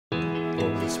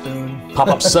spoon.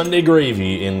 Pop-up Sunday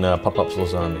gravy in Pop-up's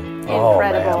lasagna.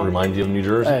 Incredible. Oh, remind you of New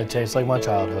Jersey? It tastes like my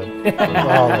childhood.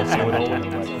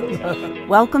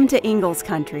 Welcome to Ingles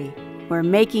country, where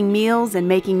making meals and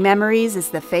making memories is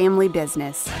the family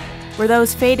business. Where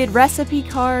those faded recipe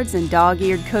cards and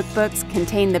dog-eared cookbooks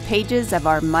contain the pages of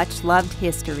our much-loved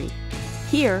history.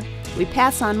 Here, we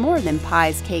pass on more than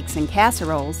pies, cakes, and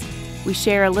casseroles. We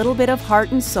share a little bit of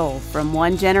heart and soul from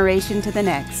one generation to the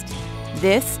next.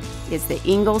 This is the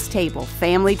Ingles Table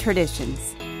Family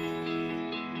Traditions.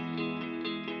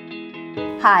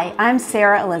 Hi, I'm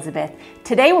Sarah Elizabeth.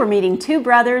 Today we're meeting two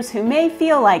brothers who may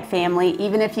feel like family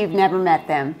even if you've never met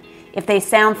them. If they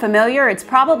sound familiar, it's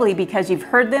probably because you've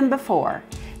heard them before.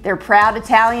 They're proud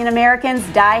Italian Americans,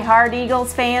 die-hard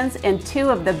Eagles fans, and two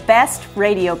of the best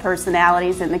radio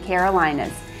personalities in the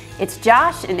Carolinas. It's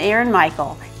Josh and Aaron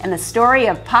Michael, and the story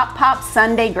of Pop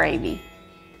Sunday gravy.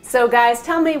 So guys,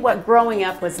 tell me what growing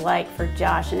up was like for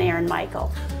Josh and Aaron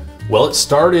Michael. Well, it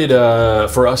started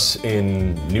for us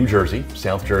in New Jersey,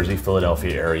 South Jersey,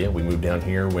 Philadelphia area. We moved down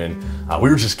here when we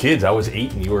were just kids. I was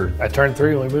 8 and you were... I turned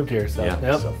 3 when we moved here, so. Yeah,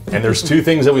 Yep. so. And there's two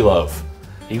things that we love.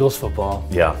 Eagles football.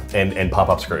 Yeah, and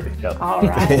Pop-Up's gravy. Yep. All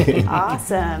right,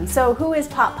 awesome. So who is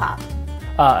Pop?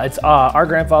 It's our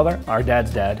grandfather, our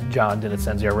dad's dad, John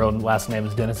Dinicenzi. Our real last name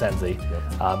is Dinicenzi.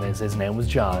 Yep. His name was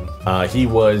John. He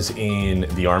was in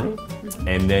the Army,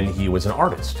 and then he was an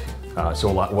artist. So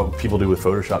a lot what people do with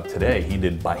Photoshop today, he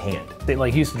did by hand.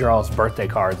 He used to draw us birthday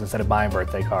cards instead of buying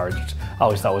birthday cards, which I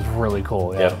always thought was really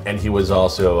cool. Yeah, and he was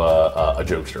also a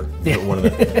jokester. One of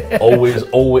the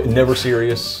always, never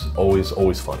serious,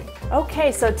 always funny.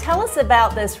 Okay, so tell us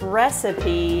about this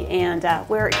recipe and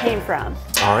where it came from.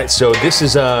 All right, so this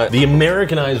is the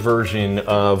Americanized version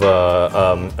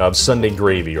of Sunday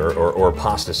gravy or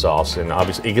pasta sauce, and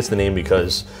obviously it gets the name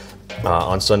because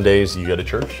on Sundays you go to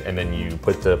church and then you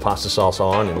put the pasta sauce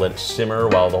on and let it simmer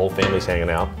while the whole family's hanging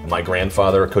out. My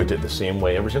grandfather cooked it the same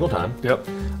way every single time. Yep.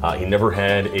 He never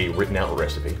had a written out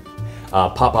recipe.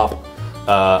 Pop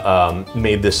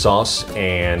made this sauce,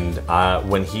 and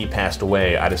when he passed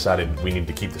away, I decided we need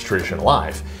to keep this tradition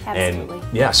alive. Absolutely.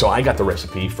 And yeah, so I got the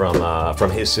recipe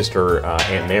from his sister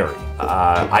Aunt Mary.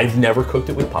 I've never cooked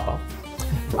it with Pop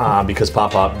because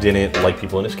Pop didn't like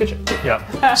people in his kitchen.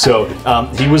 Yeah. So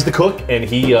he was the cook, and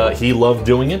he loved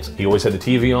doing it. He always had the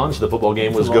TV on, so the football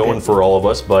game was going for all of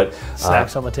us. But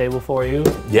snacks on the table for you.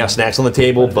 Yeah, snacks on the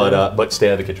table, but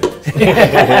stay out of the kitchen.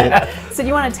 So do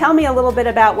you want to tell me a little bit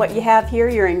about what you have here,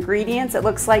 your ingredients? It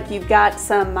looks like you've got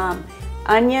some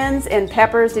onions and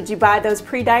peppers. Did you buy those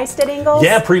pre-diced at Ingles?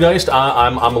 Yeah, pre-diced.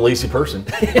 I'm a lazy person,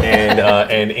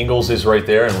 and Ingles is right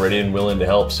there and ready and willing to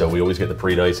help. So we always get the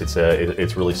pre-diced.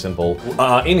 It's really simple.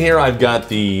 In here, I've got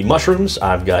the mushrooms,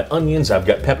 I've got onions, I've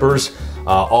got peppers,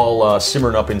 all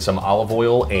simmered up in some olive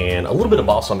oil and a little bit of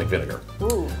balsamic vinegar.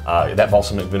 Ooh. That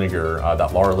balsamic vinegar,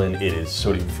 that Larlin, it is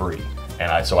sodium-free.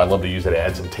 And so I love to use it to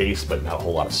add some taste, but not a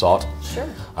whole lot of salt. Sure.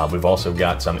 We've also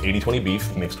got some 80-20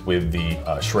 beef mixed with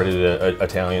the shredded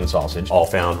Italian sausage, all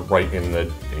found right in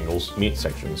the Ingles meat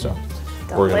section. So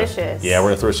delicious. We're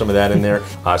gonna throw some of that in there.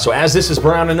 So as this is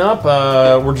browning up,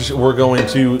 we're going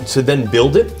to then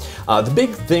build it. The big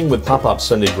thing with Pop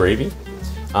Sunday gravy,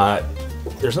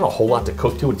 there's not a whole lot to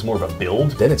cook to. It's more of a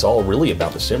build. Then it's all really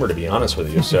about the simmer, to be honest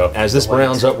with you. So as this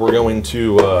browns up, we're going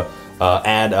to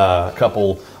add a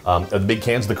couple of the big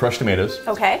cans of the crushed tomatoes.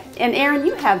 Okay. And Aaron,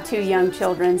 you have 2 young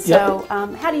children, so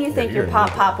how do you think your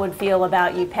Pop would feel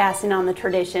about you passing on the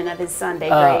tradition of his Sunday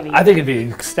gravy? I think he'd be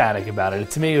ecstatic about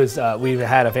it. To me, it was we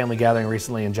had a family gathering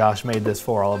recently, and Josh made this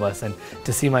for all of us. And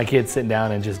to see my kids sitting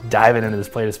down and just diving into this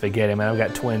plate of spaghetti, man, I've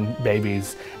got twin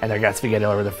babies, and they've got spaghetti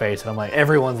all over their face, and I'm like,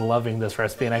 everyone's loving this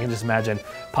recipe, and I can just imagine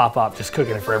Pop just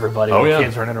cooking it for everybody. Oh, with yeah.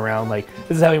 Kids running around like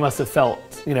this is how he must have felt,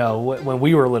 you know, when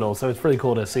we were little. So it's pretty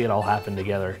cool to see it all happen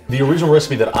together. The original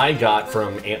recipe that I got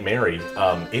from Aunt Mary,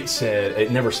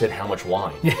 it never said how much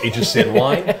wine. It just said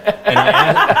wine,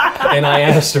 and I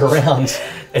asked around,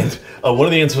 and one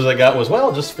of the answers I got was,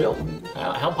 well, just feel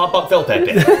how Pop felt that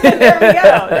day. There we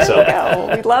go. There we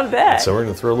go. We love that. So we're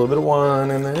gonna throw a little bit of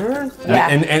wine in there. Yeah.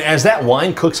 And as that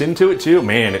wine cooks into it too,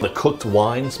 man, the cooked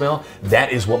wine smell,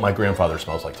 that is what my grandfather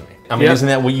smells like to me. I mean, isn't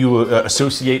that what you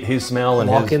associate his smell and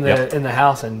walk his... in the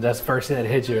house, and that's the first thing that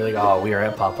hits you. You're like, oh, we are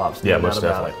at Pop-Pop's. Yeah, most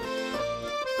definitely.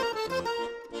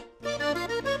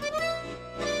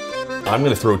 I'm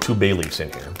going to throw 2 bay leaves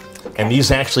in here. And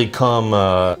these actually come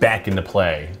back into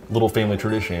play. Little family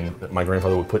tradition that my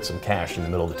grandfather would put some cash in the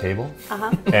middle of the table.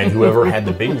 And whoever had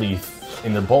the bay leaf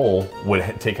in their bowl would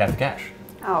take half the cash.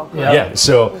 Oh, good. Yeah,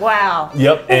 so. Wow.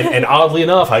 Yep, and oddly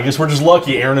enough, I guess we're just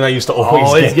lucky. Aaron and I used to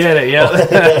always get it, yeah.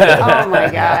 Oh my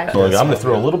gosh. I'm going to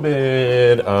throw a little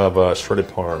bit of shredded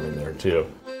parm in there too.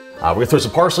 We're going to throw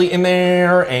some parsley in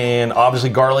there and obviously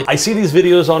garlic. I see these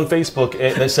videos on Facebook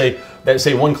that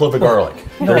say 1 clove of garlic.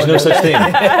 There's no such thing.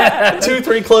 2,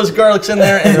 3 cloves of garlic's in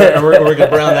there and we're going to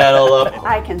brown that all up.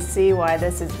 I can see why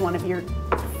this is one of your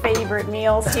favorite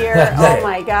meals here. Oh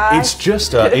my gosh. It's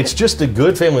just a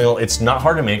good family meal. It's not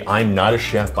hard to make. I'm not a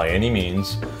chef by any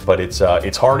means, but it's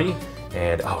hearty.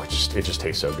 And it just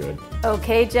tastes so good.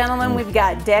 Okay, gentlemen, we've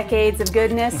got decades of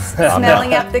goodness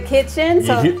smelling up the kitchen.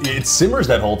 So It simmers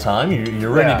that whole time.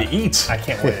 You're ready to eat. I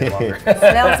can't wait any longer.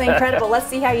 smells incredible. Let's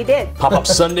see how you did. Pop-up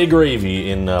Sunday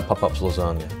gravy in Pop-Up's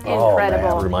lasagna.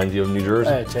 Incredible. Remind you of New Jersey?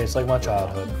 It tastes like my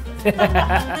childhood.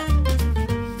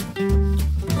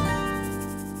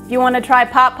 If you want to try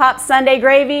Pop Sunday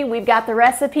gravy, we've got the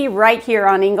recipe right here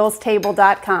on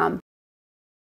inglestable.com.